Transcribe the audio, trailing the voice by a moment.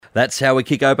That's how we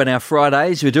kick open our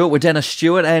Fridays. We do it with Dennis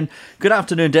Stewart. And good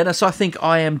afternoon, Dennis. I think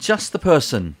I am just the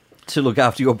person to look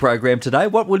after your program today.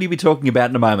 What will you be talking about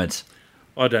in a moment?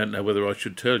 I don't know whether I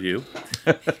should tell you.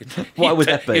 Why would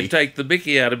that be? You take the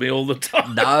mickey out of me all the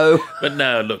time. No. But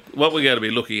no, look, what we're going to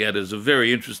be looking at is a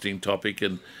very interesting topic,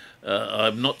 and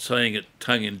I'm not saying it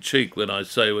tongue-in-cheek when I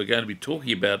say we're going to be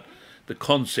talking about the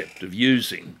concept of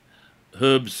using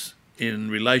herbs in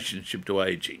relationship to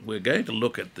ageing. We're going to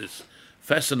look at this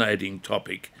fascinating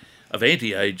topic of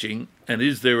anti-ageing, and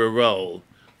is there a role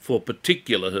for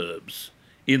particular herbs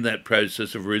in that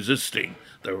process of resisting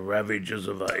the ravages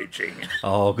of ageing?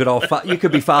 Oh, good old... you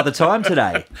could be Father Time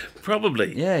today.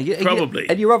 Probably. Yeah, probably.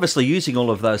 And you're obviously using all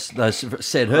of those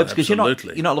said herbs because you're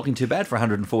not looking too bad for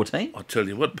 114. I'll tell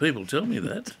you what, people tell me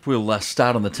that. We'll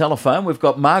start on the telephone. We've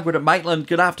got Margaret at Maitland.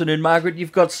 Good afternoon, Margaret.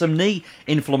 You've got some knee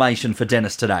inflammation for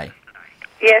Dennis today.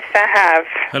 Yes, I have.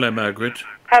 Hello, Margaret.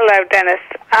 Hello, Dennis.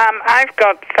 I've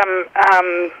got some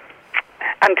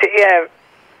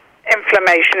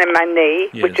inflammation in my knee,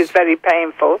 Yes. which is very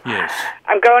painful. Yes.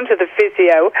 I'm going to the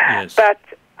physio, Yes. but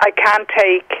I can't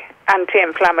take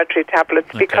anti-inflammatory tablets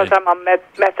because I'm on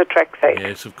methotrexate.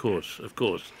 Yes, of course.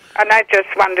 And I just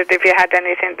wondered if you had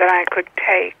anything that I could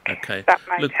take Okay. that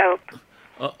might Look, help.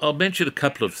 I'll mention a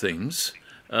couple of things.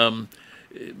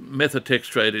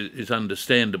 Methotrexate is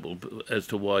understandable as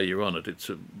to why you're on it. It's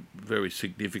a very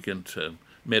significant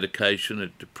medication.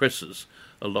 It depresses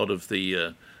a lot of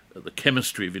the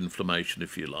chemistry of inflammation,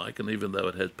 if you like, and even though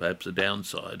it has perhaps a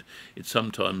downside, it's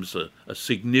sometimes a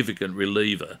significant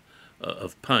reliever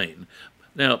of pain.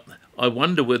 Now, I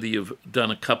wonder whether you've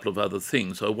done a couple of other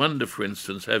things. I wonder, for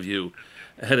instance, have you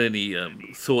had any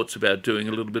thoughts about doing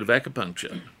a little bit of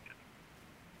acupuncture?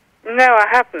 No, I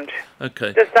haven't.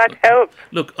 Okay. Does that help?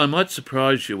 Look, I might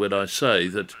surprise you when I say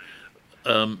that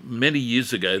many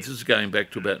years ago, this is going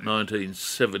back to about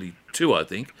 1972, I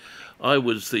think, I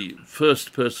was the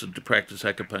first person to practice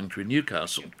acupuncture in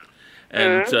Newcastle.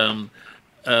 And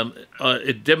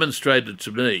it demonstrated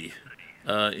to me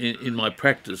in my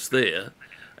practice there,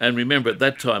 and remember at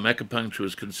that time acupuncture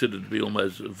was considered to be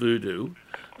almost voodoo.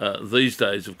 These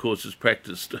days, of course, is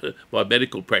practiced by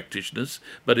medical practitioners,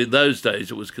 but in those days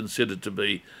it was considered to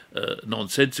be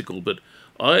nonsensical. But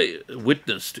I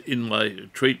witnessed in my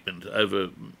treatment over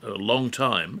a long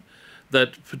time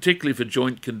that, particularly for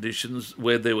joint conditions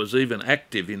where there was even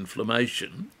active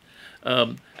inflammation,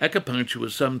 acupuncture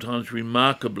was sometimes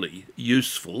remarkably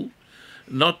useful,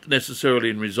 not necessarily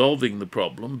in resolving the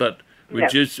problem, but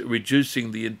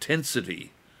reducing the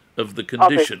intensity of the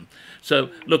condition. So,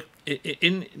 look,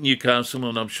 in Newcastle,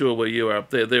 and I'm sure where you are up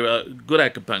there, there are good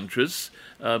acupuncturists.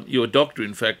 Your doctor,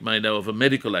 in fact, may know of a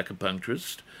medical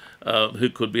acupuncturist who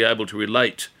could be able to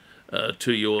relate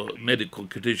to your medical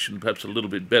condition perhaps a little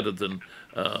bit better than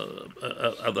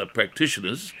other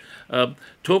practitioners.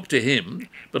 Talk to him,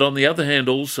 but on the other hand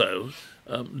also,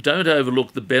 don't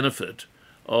overlook the benefit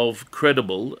of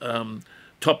credible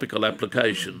topical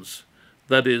applications.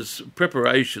 That is,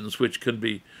 preparations which can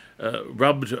be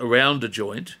rubbed around a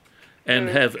joint and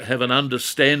have an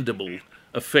understandable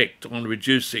effect on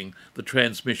reducing the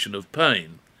transmission of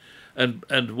pain.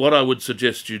 And what I would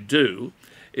suggest you do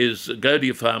is go to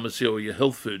your pharmacy or your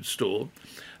health food store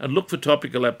and look for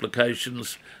topical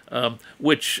applications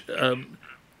which are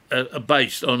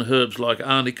based on herbs like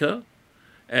arnica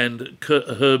and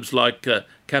herbs like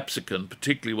capsicum,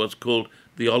 particularly what's called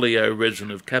the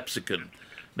oleoresin of capsicum.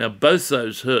 Now, both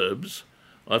those herbs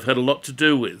I've had a lot to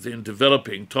do with in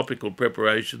developing topical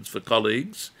preparations for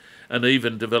colleagues and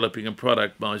even developing a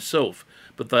product myself.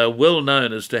 But they are well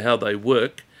known as to how they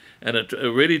work, and it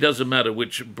really doesn't matter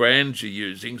which brand you're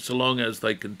using so long as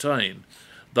they contain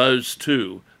those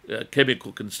two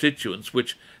chemical constituents,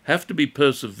 which have to be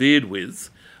persevered with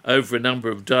over a number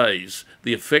of days.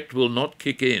 The effect will not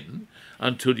kick in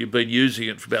until you've been using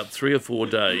it for about 3 or 4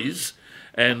 days,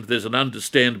 and there's an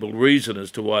understandable reason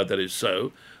as to why that is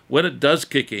so. When it does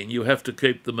kick in, you have to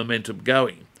keep the momentum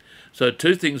going. So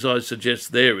 2 things I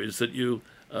suggest there is that you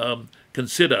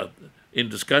consider, in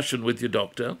discussion with your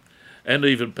doctor and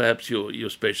even perhaps your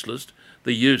specialist,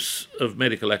 the use of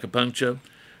medical acupuncture,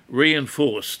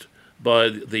 reinforced by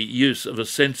the use of a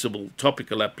sensible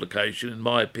topical application, in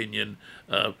my opinion,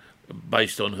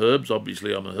 based on herbs.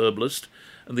 Obviously, I'm a herbalist.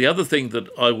 And the other thing that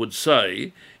I would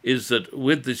say is that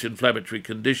with this inflammatory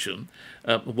condition,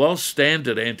 while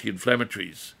standard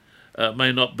anti-inflammatories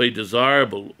may not be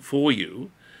desirable for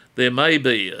you, there may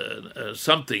be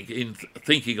something in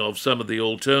thinking of some of the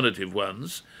alternative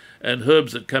ones, and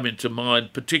herbs that come into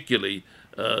mind, particularly,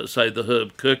 say, the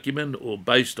herb curcumin, or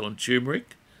based on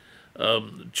turmeric.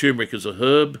 Turmeric is a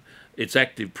herb. Its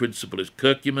active principle is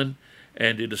curcumin,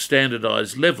 and in a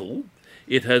standardised level,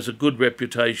 it has a good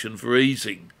reputation for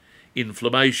easing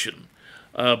inflammation.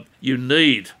 You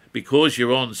need, because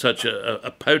you're on such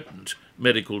a potent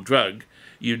medical drug,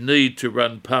 you need to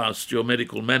run past your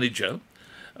medical manager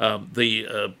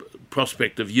the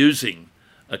prospect of using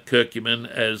a curcumin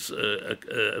as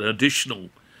an additional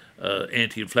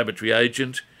anti-inflammatory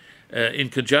agent in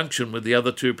conjunction with the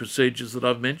other two procedures that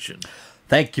I've mentioned.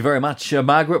 Thank you very much,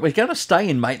 Margaret. We're going to stay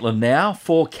in Maitland now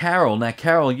for Carol. Now,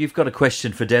 Carol, you've got a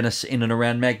question for Dennis in and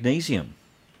around magnesium.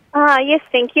 Yes,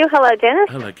 thank you. Hello, Dennis.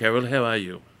 Hello, Carol. How are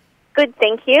you? Good,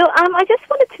 thank you. I just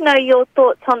wanted to know your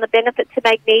thoughts on the benefits of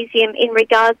magnesium in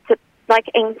regards to like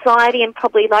anxiety and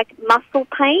probably like muscle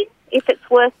pain, if it's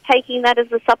worth taking that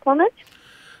as a supplement.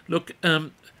 Look,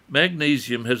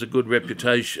 magnesium has a good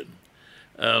reputation.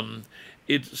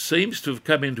 It seems to have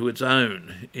come into its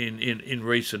own in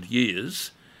recent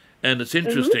years, and it's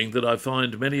interesting that I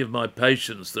find many of my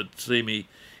patients that see me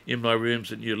in my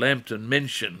rooms at New Lambton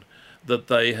mention that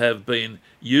they have been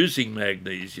using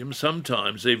magnesium,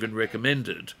 sometimes even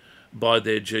recommended by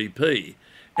their GP.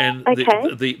 And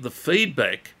the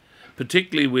feedback,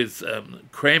 particularly with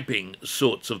cramping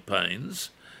sorts of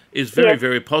pains, is very,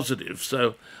 very positive.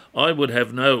 So I would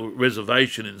have no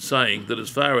reservation in saying that as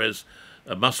far as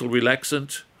a muscle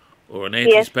relaxant or an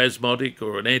antispasmodic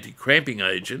or an anti-cramping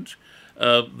agent,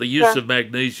 the use of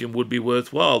magnesium would be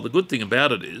worthwhile. The good thing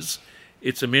about it is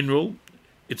it's a mineral,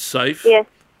 it's safe,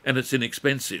 and it's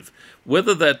inexpensive.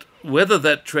 Whether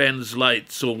that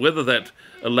translates or whether that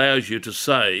allows you to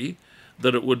say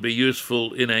that it would be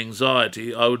useful in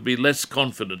anxiety, I would be less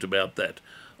confident about that.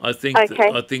 I think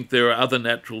I think there are other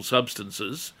natural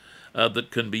substances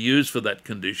that can be used for that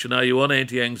condition. Are you on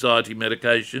anti-anxiety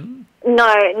medication? No,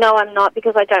 I'm not,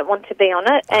 because I don't want to be on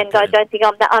it, and I don't think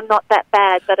I'm not that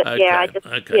bad. But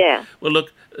Well,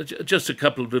 look, just a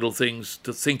couple of little things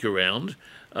to think around.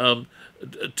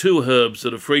 Two herbs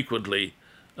that are frequently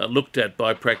looked at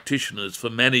by practitioners for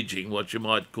managing what you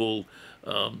might call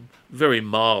very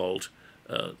mild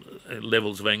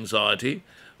levels of anxiety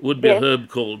would be a herb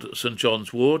called St.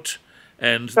 John's wort,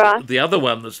 and the other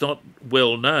one that's not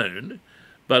well known,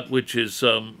 but which is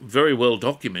very well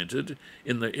documented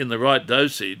in the right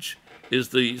dosage, is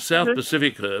the South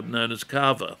Pacific herb known as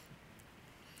kava.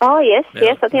 Oh, yes,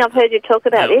 I think I've heard you talk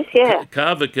about this,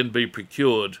 Kava can be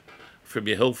procured from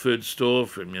your health food store,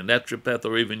 from your naturopath,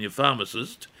 or even your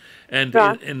pharmacist. And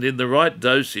in the right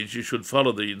dosage, you should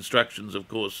follow the instructions, of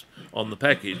course, on the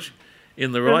package.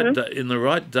 In the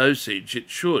right dosage, it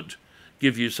should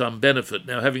give you some benefit.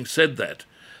 Now, having said that,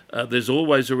 there's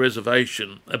always a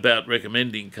reservation about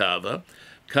recommending kava.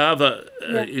 Kava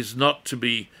is not to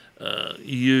be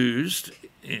used,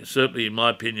 certainly in my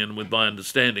opinion, with my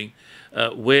understanding,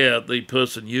 where the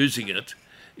person using it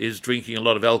is drinking a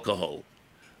lot of alcohol.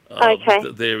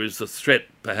 There is the threat,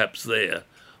 perhaps, there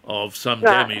of some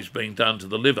damage being done to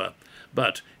the liver.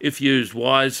 But if used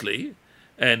wisely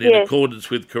and in accordance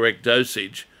with correct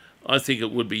dosage, I think it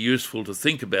would be useful to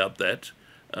think about that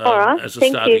as a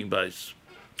starting base.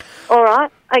 All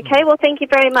right. Okay, well, thank you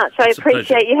very much. I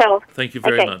appreciate your help. Thank you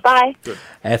very much. Bye. Good.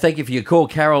 Thank you for your call,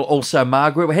 Carol. Also,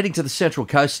 Margaret. We're heading to the Central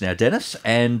Coast now, Dennis,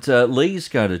 and Lee's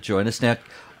going to join us. Now,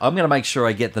 I'm going to make sure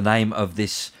I get the name of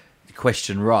this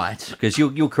question right, because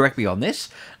you'll correct me on this.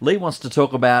 Lee wants to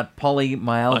talk about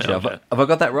polymyalgia. Have I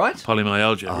got that right?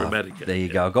 Polymyalgia rheumatica. There you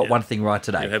go. I've got one thing right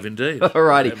today. You have indeed. All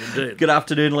righty. Good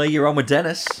afternoon, Lee. You're on with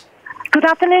Dennis. Good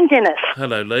afternoon, Dennis.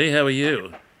 Hello, Lee. How are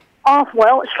you? Oh,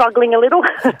 well, struggling a little.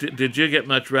 Did you get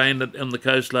much rain on the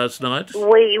coast last night?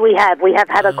 We have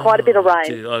had quite a bit of rain.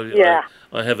 Gee,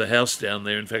 I have a house down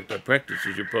there. In fact, I practiced,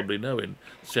 as you probably know, in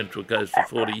Central Coast for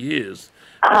 40 years.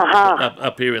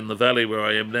 Up here in the valley where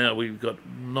I am now, we've got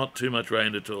not too much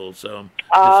rain at all, so I'm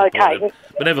disappointed. Okay.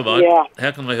 But never mind.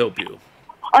 How can I help you?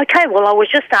 Okay, well, I was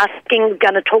just going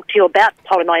to talk to you about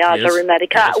polymyalgia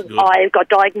rheumatica. I got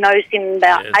diagnosed in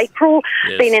about April.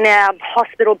 Been in our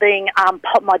hospital,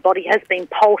 my body has been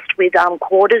pulsed with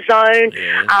cortisone.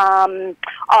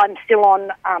 I'm still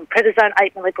on prednisone,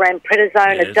 8 milligram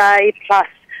prednisone a day, plus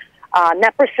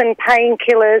naproxen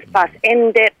painkillers, plus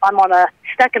NDEP. I'm on a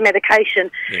stack of medication,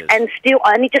 and still,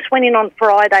 I only just went in on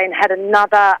Friday and had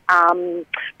another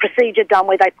procedure done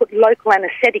where they put local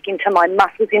anaesthetic into my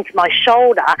muscles, into my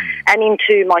shoulder, and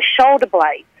into my shoulder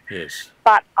blades. Yes.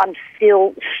 But I'm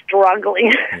still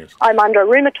struggling. Yes. I'm under a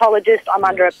rheumatologist. I'm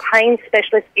under a pain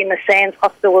specialist in the Sands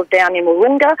Hospital down in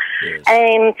Wahroonga. Yes.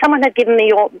 And someone had given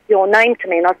me your name to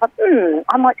me, and I thought,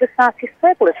 I might just ask this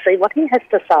herbalist, see what he has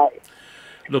to say.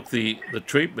 Look, the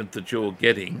treatment that you're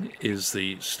getting is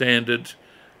the standard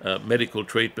medical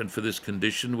treatment for this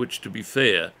condition, which, to be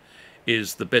fair,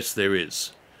 is the best there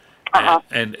is.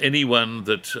 And anyone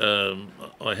that,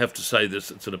 I have to say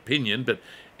this, it's an opinion, but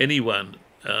anyone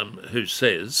who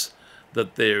says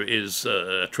that there is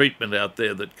a treatment out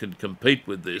there that can compete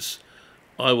with this,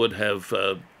 I would have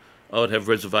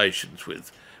reservations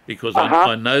with, because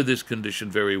I know this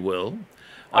condition very well.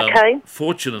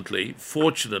 Fortunately,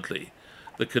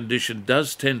 the condition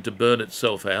does tend to burn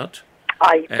itself out.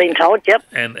 I've been told, yep.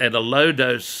 And a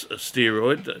low-dose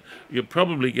steroid, you'll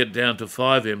probably get down to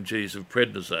 5 mgs of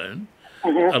prednisone.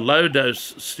 A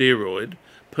low-dose steroid,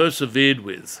 persevered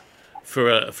with for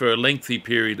a lengthy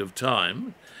period of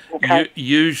time,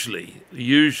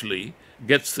 usually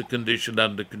gets the condition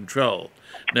under control.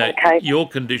 Now, your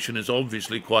condition is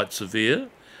obviously quite severe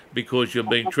because you're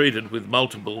being treated with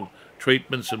multiple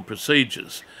treatments and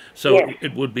procedures. So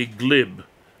it would be glib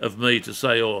of me to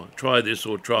say, oh, try this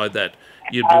or try that.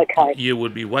 You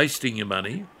would be wasting your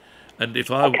money. And if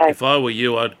I were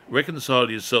you, I'd reconcile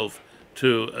yourself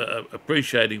to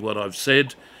appreciating what I've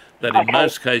said, that in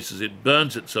most cases it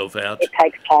burns itself out. It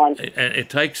takes time. And it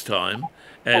takes time,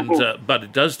 and but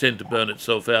it does tend to burn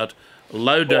itself out.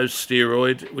 Low-dose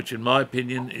steroid, which in my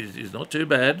opinion is not too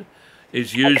bad,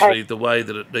 is usually the way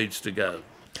that it needs to go.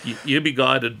 You be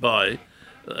guided by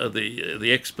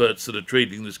the experts that are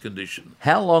treating this condition.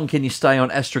 How long can you stay on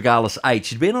Astragalus 8?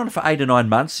 She'd been on it for 8 or 9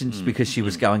 months since because she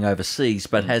was going overseas,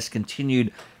 but has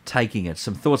continued taking it.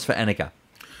 Some thoughts for Annika?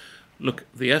 Look,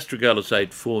 the Astragalus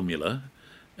 8 formula,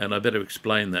 and I better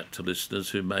explain that to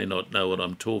listeners who may not know what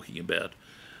I'm talking about.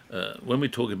 When we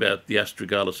talk about the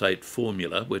Astragalus 8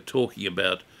 formula, we're talking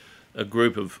about a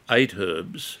group of 8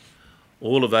 herbs,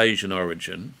 all of Asian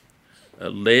origin,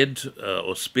 led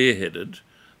or spearheaded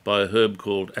by a herb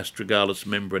called Astragalus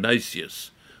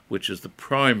membranaceus, which is the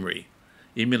primary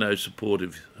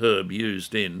immunosupportive herb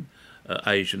used in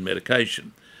Asian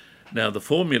medication. Now, the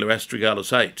formula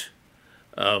Astragalus 8,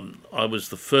 I was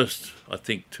the first, I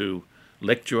think, to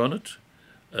lecture on it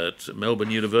at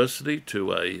Melbourne University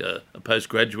to a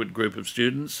postgraduate group of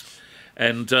students,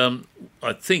 and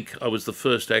I think I was the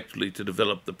first actually to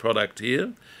develop the product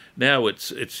here. Now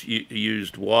it's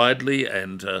used widely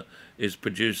and is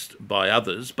produced by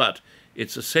others, but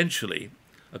it's essentially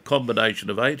a combination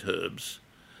of 8 herbs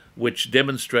which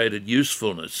demonstrated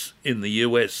usefulness in the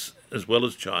US as well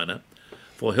as China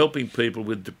for helping people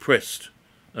with depressed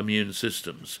immune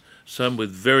systems, some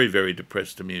with very, very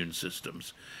depressed immune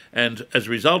systems. And as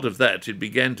a result of that, it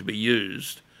began to be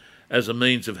used as a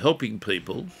means of helping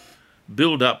people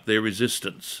build up their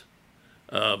resistance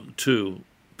to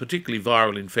particularly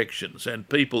viral infections, and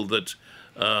people that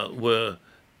were,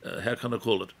 how can I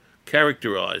call it,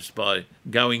 characterised by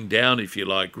going down, if you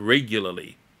like,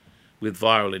 regularly with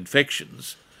viral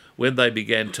infections. When they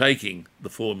began taking the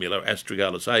formula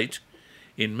Astragalus 8,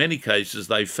 in many cases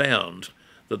they found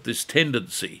that this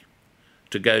tendency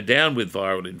to go down with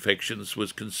viral infections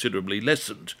was considerably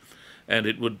lessened, and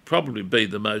it would probably be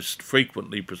the most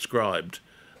frequently prescribed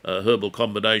herbal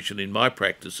combination in my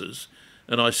practices,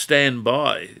 and I stand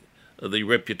by the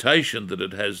reputation that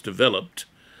it has developed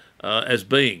as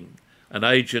being an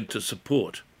agent to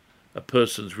support a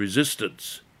person's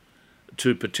resistance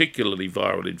to particularly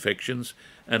viral infections,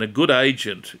 and a good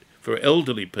agent for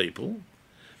elderly people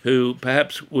who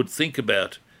perhaps would think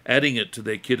about adding it to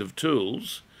their kit of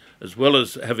tools, as well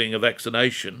as having a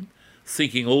vaccination,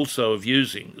 thinking also of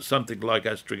using something like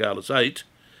Astragalus 8,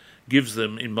 gives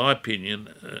them, in my opinion,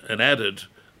 an added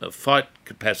fight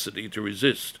capacity to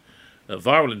resist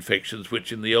viral infections,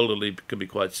 which in the elderly can be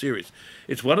quite serious.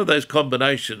 It's one of those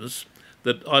combinations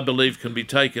that I believe can be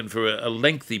taken for a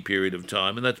lengthy period of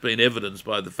time, and that's been evidenced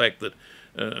by the fact that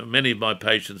many of my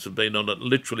patients have been on it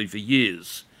literally for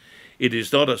years. It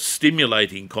is not a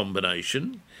stimulating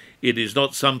combination. It is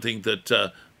not something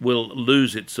that will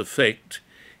lose its effect.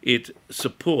 It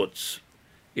supports,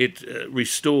 it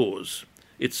restores,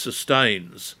 it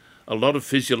sustains a lot of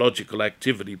physiological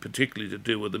activity, particularly to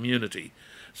do with immunity.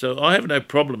 So I have no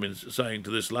problem in saying to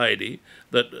this lady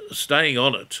that staying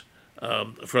on it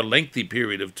for a lengthy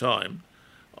period of time,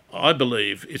 I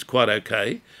believe, is quite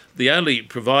okay. The only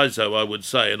proviso I would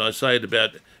say, and I say it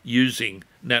about using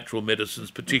natural medicines,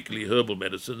 particularly herbal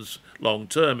medicines, long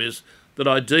term, is that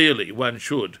ideally one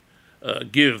should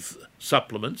give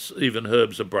supplements, even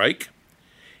herbs, a break,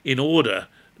 in order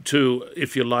to,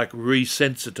 if you like,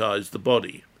 resensitise the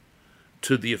body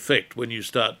to the effect when you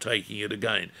start taking it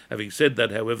again. Having said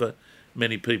that, however,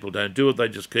 many people don't do it. They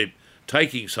just keep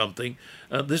taking something.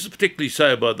 This is particularly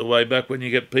so, by the way, back when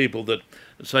you get people that,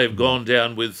 say, have gone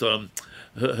down with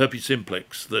herpes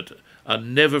simplex, that are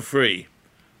never free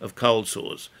of cold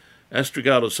sores.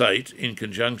 Astragalus 8, in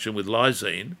conjunction with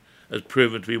lysine, has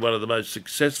proven to be one of the most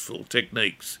successful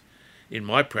techniques in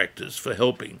my practice for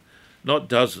helping not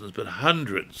dozens but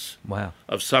hundreds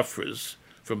of sufferers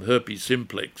from herpes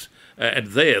simplex. And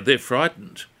they're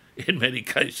frightened in many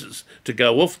cases to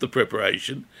go off the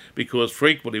preparation, because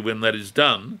frequently when that is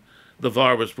done, the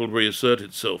virus will reassert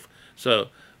itself. So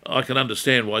I can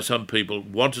understand why some people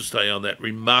want to stay on that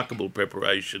remarkable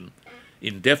preparation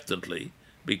indefinitely,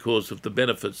 because of the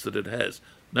benefits that it has.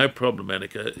 No problem,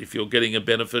 Annika. If you're getting a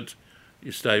benefit,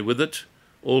 you stay with it,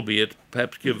 albeit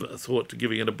perhaps give a thought to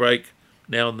giving it a break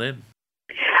now and then.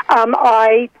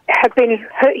 I have been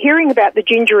hearing about the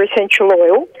ginger essential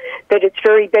oil, that it's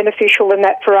very beneficial in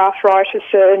that for arthritis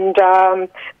and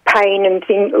pain and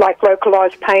things like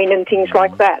localised pain and things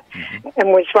like that, and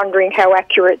was wondering how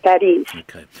accurate that is.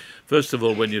 Okay. First of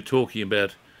all, when you're talking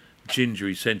about ginger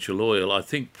essential oil, I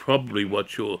think probably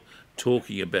what you're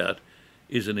talking about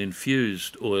is an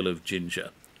infused oil of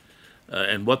ginger.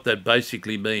 And what that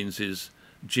basically means is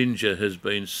ginger has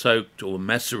been soaked or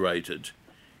macerated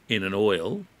in an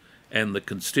oil, and the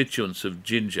constituents of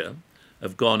ginger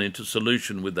have gone into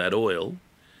solution with that oil,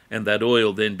 and that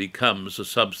oil then becomes a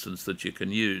substance that you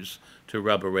can use to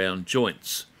rub around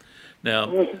joints.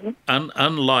 Now,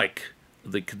 unlike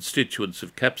the constituents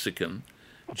of capsicum,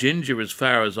 ginger, as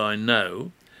far as I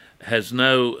know, has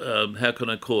no, how can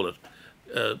I call it,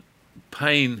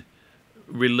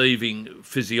 pain-relieving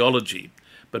physiology.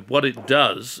 But what it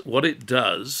does,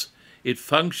 it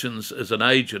functions as an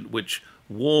agent which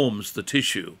warms the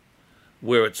tissue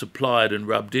where it's applied and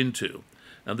rubbed into.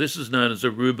 And this is known as a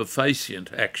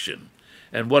rubefacient action.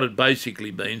 And what it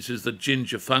basically means is that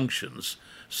ginger functions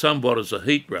somewhat as a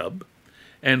heat rub,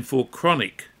 and for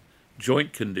chronic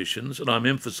joint conditions, and I'm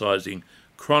emphasising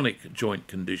chronic joint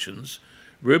conditions,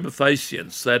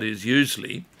 rubefacients, that is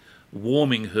usually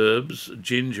warming herbs,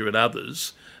 ginger and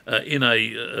others, in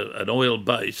an oil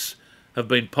base, have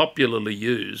been popularly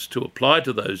used to apply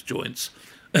to those joints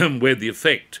where the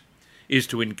effect is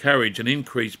to encourage an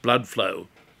increased blood flow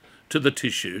to the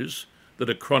tissues that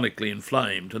are chronically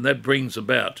inflamed, and that brings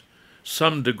about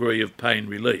some degree of pain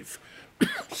relief.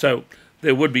 So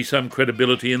there would be some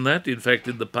credibility in that. In fact,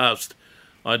 in the past,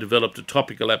 I developed a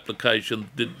topical application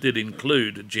that did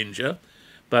include ginger,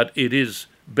 but it is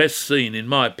best seen, in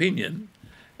my opinion,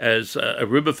 as a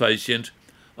rubefacient,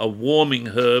 a warming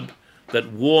herb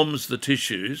that warms the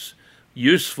tissues,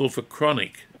 useful for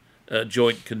chronic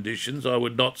joint conditions. I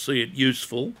would not see it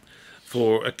useful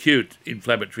for acute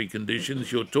inflammatory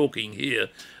conditions. You're talking here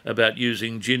about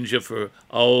using ginger for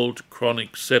old,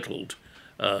 chronic, settled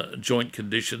joint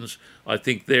conditions. I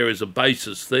think there is a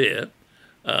basis there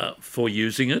for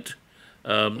using it,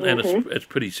 and it's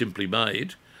pretty simply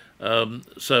made.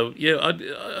 So, yeah,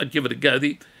 I'd give it a go.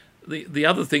 The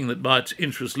other thing that might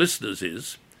interest listeners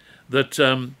is that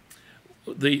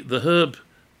the herb,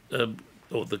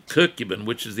 or the curcumin,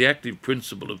 which is the active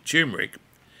principle of turmeric,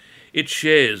 it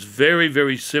shares very,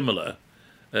 very similar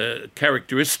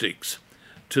characteristics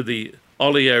to the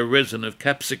oleoresin of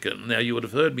capsicum. Now, you would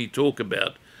have heard me talk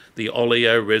about the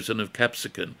oleoresin of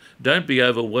capsicum. Don't be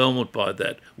overwhelmed by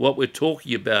that. What we're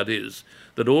talking about is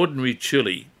that ordinary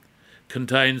chili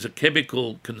contains a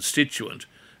chemical constituent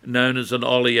known as an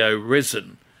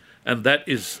oleoresin, and that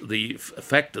is the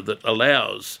factor that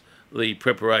allows the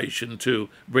preparation to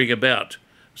bring about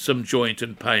some joint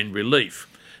and pain relief.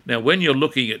 Now, when you're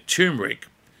looking at turmeric,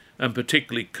 and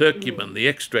particularly curcumin, the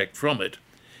extract from it,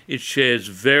 it shares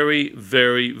very,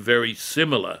 very, very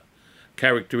similar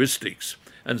characteristics.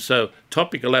 And so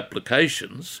topical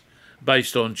applications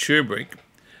based on turmeric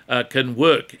can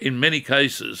work in many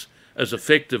cases as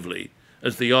effectively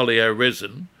as the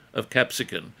oleoresin of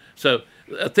capsicum. So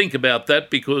think about that,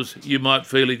 because you might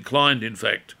feel inclined, in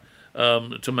fact,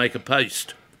 to make a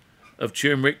paste of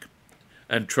turmeric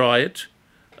and try it.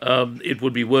 It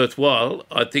would be worthwhile.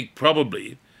 I think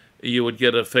probably you would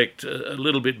get effect a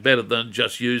little bit better than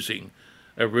just using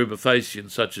a rubefacient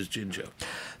such as ginger.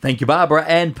 Thank you, Barbara.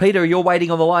 And Peter, you're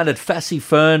waiting on the line at Fassy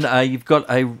Fern. You've got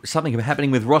something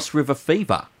happening with Ross River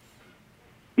fever.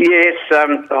 Yes.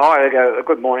 Hi,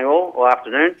 good morning all, or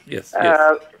afternoon. Yes.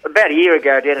 About a year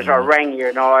ago, Dennis, I rang you,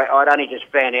 and I'd only just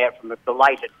found out from a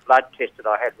belated blood test that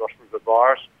I had Ross River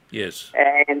virus. Yes.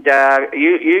 And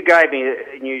you gave me,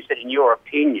 and you said, in your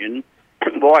opinion,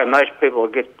 why most people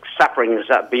get sufferings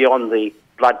beyond the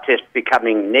blood test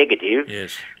becoming negative,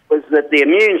 yes, was that the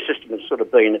immune system has sort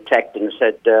of been attacked and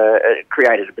said it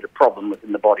created a bit of problem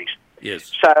within the bodies.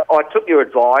 Yes. So I took your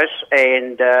advice,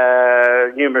 and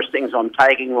numerous things I'm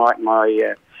taking, like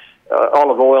my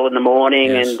olive oil in the morning,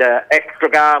 yes, and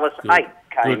Astragalus. Hey,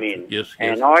 came in. Yes.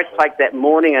 And I take that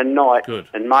morning and night,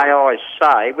 and may I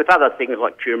say, with other things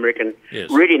like turmeric and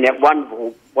reading that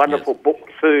wonderful book,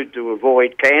 Food to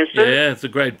Avoid Cancer. Yeah, it's a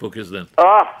great book, isn't it?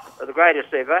 Oh, the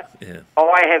greatest ever. Yeah.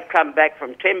 I have come back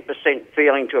from 10%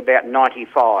 feeling to about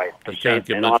 95%. You can't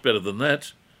get much better than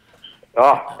that.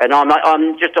 Oh, and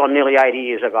I'm just on nearly 80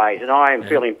 years of age, and I am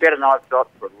feeling better than I've got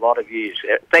for a lot of years.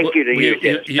 Thank you to you,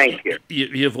 Dennis. Thank you.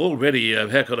 You've already,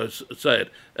 how can I say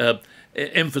it,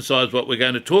 emphasised what we're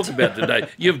going to talk about today.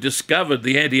 You've discovered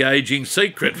the anti-ageing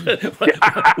secret.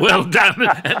 Well done.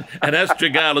 And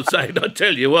astragalosate, I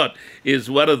tell you what, is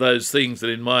one of those things that,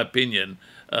 in my opinion,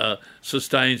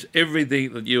 sustains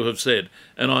everything that you have said.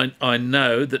 And I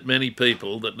know that many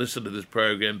people that listen to this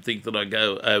program think that I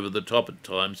go over the top at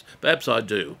times. Perhaps I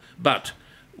do. But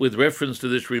with reference to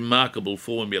this remarkable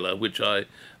formula, which I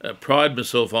pride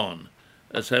myself on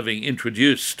as having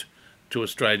introduced to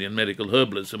Australian medical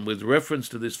herbalism, with reference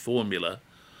to this formula,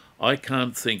 I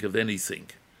can't think of anything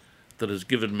that has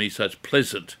given me such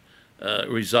pleasant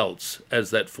results as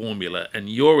that formula. And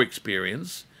your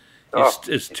experience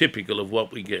is typical of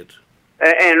what we get.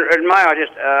 And may I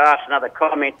just ask another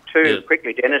comment too,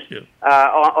 quickly, Dennis? Yeah.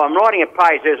 I'm writing a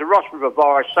page. There's a Ross River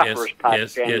Virus Sufferers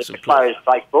page and it's a closed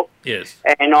Facebook. Yes.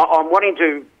 And I'm wanting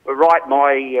to write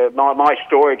my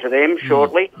story to them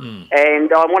shortly,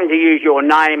 and I'm wanting to use your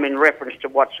name in reference to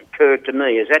what's occurred to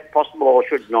me. Is that possible, or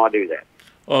shouldn't I do that?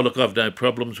 Oh, look, I've no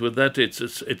problems with that.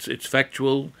 It's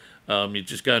factual. You're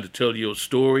just going to tell your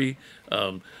story.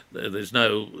 There's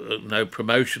no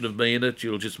promotion of me in it.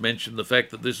 You'll just mention the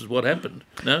fact that this is what happened.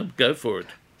 No, go for it.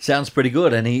 Sounds pretty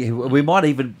good, and we might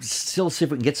even still see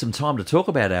if we can get some time to talk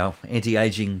about our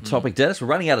anti-ageing topic, Dennis. We're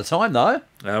running out of time, though.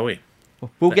 Are we?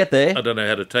 We'll get there. I don't know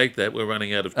how to take that. We're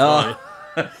running out of time.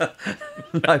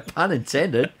 No pun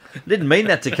intended. Didn't mean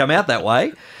that to come out that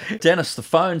way. Dennis, the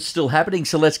phone's still happening,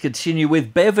 so let's continue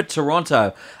with Bev at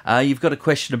Toronto. You've got a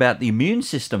question about the immune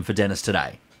system for Dennis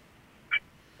today.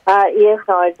 Yes,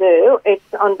 I do.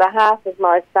 It's on behalf of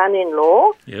my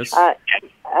son-in-law. Yes.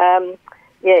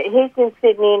 He's in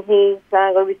Sydney and he's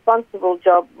got a responsible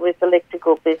job with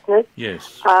electrical business.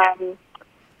 Yes.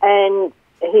 And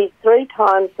he 3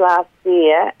 times last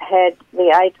year had the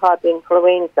A-type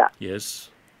influenza. Yes.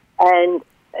 And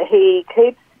he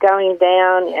keeps going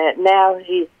down. Now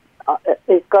he's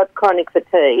got chronic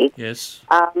fatigue. Yes.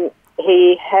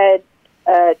 He had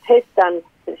a test done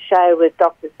to show with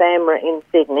Dr. Samra in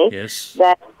Sydney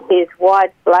that his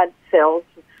white blood cells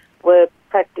were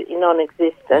practically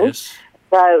non-existent. Yes.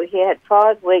 So he had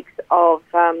 5 weeks of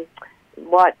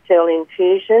white cell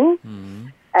infusion,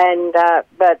 and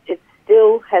but it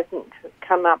still hasn't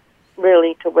come up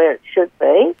really to where it should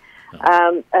be.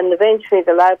 And eventually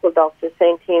the local doctor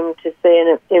sent him to see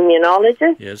an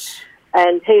immunologist. Yes.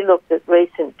 And he looked at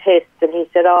recent tests and he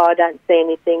said, I don't see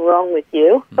anything wrong with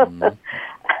you.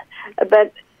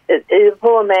 But the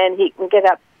poor man, he can get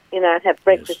up, and have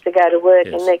breakfast to go to work,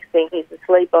 and next thing he's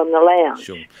asleep on the lounge.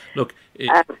 Sure. Look,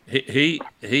 he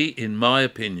in my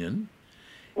opinion,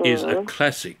 is a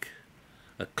classic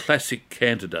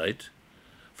candidate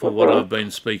for what I've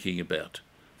been speaking about.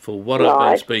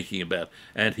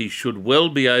 And he should well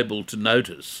be able to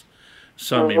notice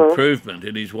some improvement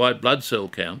in his white blood cell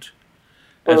count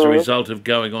as a result of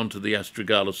going on to the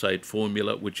astragalosate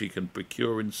formula, which he can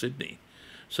procure in Sydney.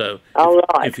 So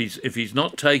if he's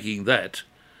not taking that,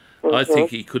 I think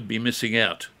he could be missing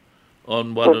out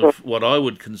on one of what I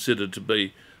would consider to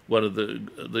be one of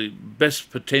the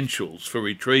best potentials for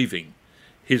retrieving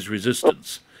his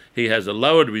resistance. He has a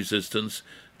lowered resistance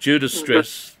due to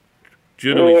stress,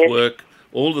 due to his work,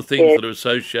 all the things that are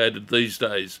associated these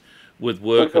days with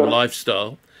work and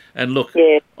lifestyle. And look,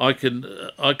 I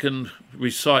can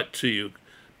recite to you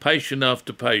patient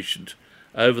after patient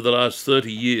over the last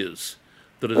 30 years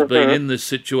that has been in this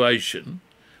situation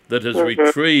that has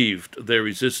retrieved their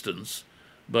resistance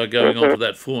by going on to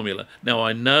that formula. Now,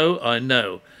 I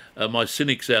know, my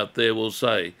cynics out there will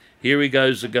say, here he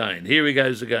goes again, this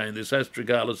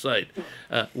astragalosate.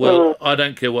 Well, I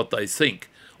don't care what they think.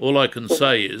 All I can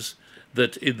say is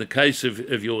that in the case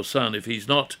of your son, if he's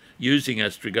not using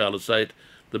astragalosate,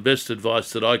 the best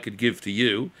advice that I could give to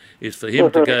you is for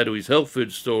him to go to his health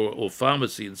food store or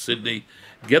pharmacy in Sydney,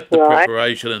 get the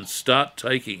preparation and start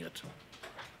taking it.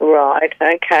 Right,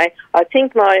 okay. I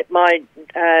think my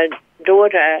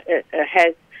daughter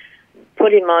has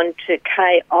put him on to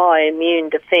KI, Immune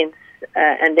Defence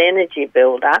and Energy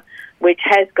Builder, which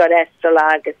has got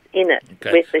astragalus in it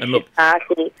with the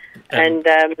shiitake and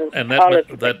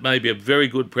that may be a very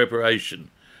good preparation.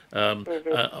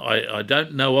 I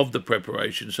don't know of the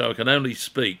preparation, so I can only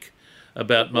speak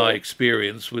about my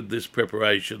experience with this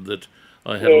preparation that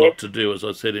I had a lot to do, as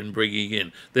I said, in bringing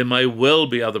in. There may well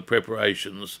be other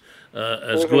preparations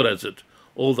as good as it.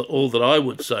 All that I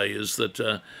would say is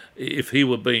that if he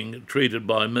were being treated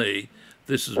by me,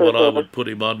 this is what I would put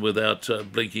him on without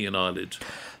blinking an eyelid.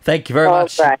 Thank you very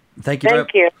much. Right. Thank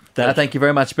you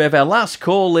very much, Bev. Our last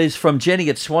call is from Jenny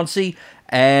at Swansea,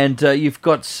 and you've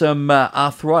got some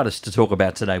arthritis to talk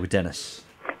about today with Dennis.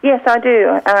 Yes, I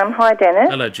do. Hi, Dennis.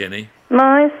 Hello, Jenny.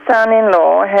 My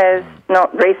son-in-law has,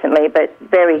 not recently, but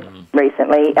very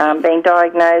recently, been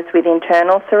diagnosed with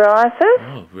internal psoriasis.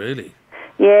 Oh, really?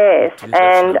 Yes,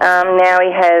 and now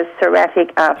he has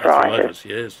psoriatic arthritis.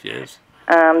 Yes.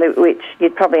 Which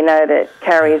you'd probably know that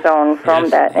carries on from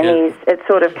that. And it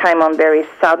sort of came on very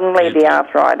suddenly, the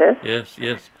arthritis.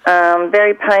 Yes.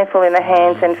 Very painful in the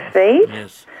hands and feet.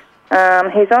 Yes.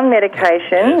 He's on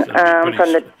medication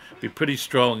from the... Be pretty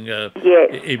strong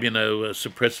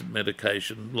immunosuppressant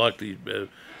medication, likely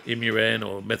Imuran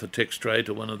or methotrexate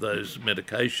or one of those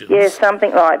medications. Yes,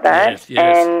 something like that.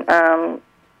 Yes. And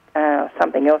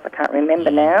something else I can't remember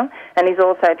now. And he's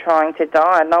also trying to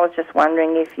diet. And I was just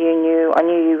wondering if you knew. I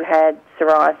knew you had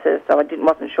psoriasis, so I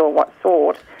wasn't sure what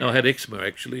sort. No, I had eczema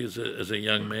actually as a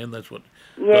young man. That's what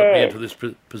got me into this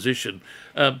position.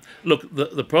 Look,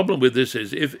 the problem with this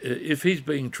is if he's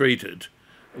being treated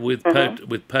with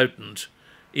potent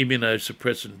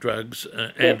immunosuppressant drugs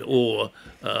and or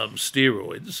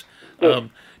steroids,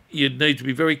 you'd need to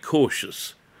be very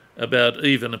cautious about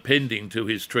even appending to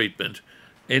his treatment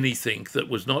anything that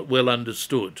was not well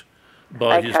understood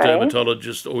by his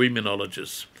dermatologist or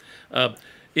immunologist.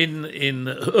 In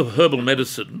herbal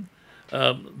medicine,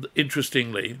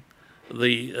 interestingly,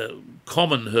 the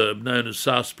common herb known as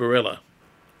sarsaparilla,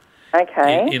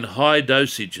 in high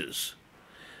dosages,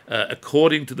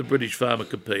 according to the British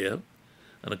Pharmacopoeia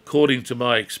and according to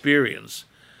my experience,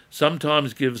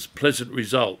 sometimes gives pleasant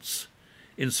results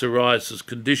in psoriasis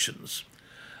conditions.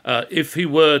 If he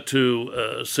were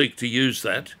to seek to use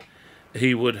that,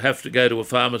 he would have to go to a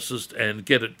pharmacist and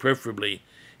get it preferably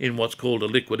in what's called a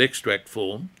liquid extract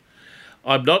form.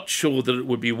 I'm not sure that it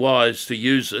would be wise to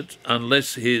use it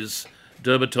unless his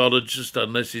dermatologist,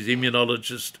 unless his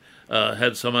immunologist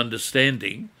had some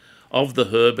understanding of the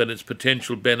herb and its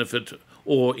potential benefit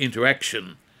or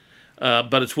interaction.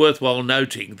 But it's worthwhile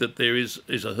noting that there is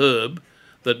a herb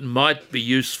that might be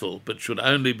useful but should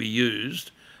only be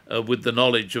used with the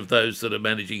knowledge of those that are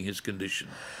managing his condition.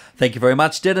 Thank you very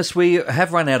much, Dennis. We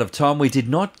have run out of time. We did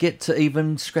not get to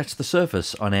even scratch the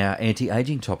surface on our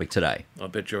anti-ageing topic today. I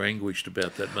bet you're anguished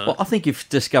about that, Mark. Well, I think you've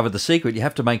discovered the secret. You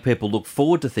have to make people look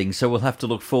forward to things, so we'll have to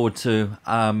look forward to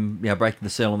breaking the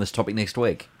seal on this topic next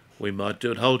week. We might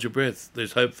do it. Hold your breath.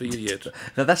 There's hope for you yet.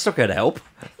 No, that's not going to help.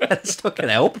 That's not going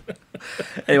to help.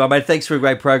 Anyway, mate, thanks for a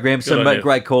great program. Some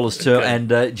great callers too. Okay.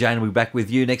 And Jane will be back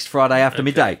with you next Friday after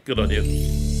midday. Good on you.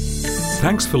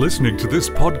 Thanks for listening to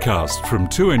this podcast from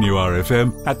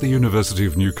 2NURFM at the University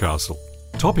of Newcastle.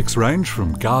 Topics range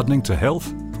from gardening to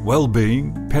health,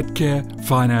 well-being, pet care,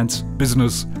 finance,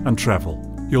 business and travel.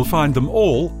 You'll find them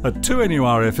all at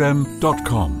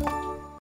 2NURFM.com.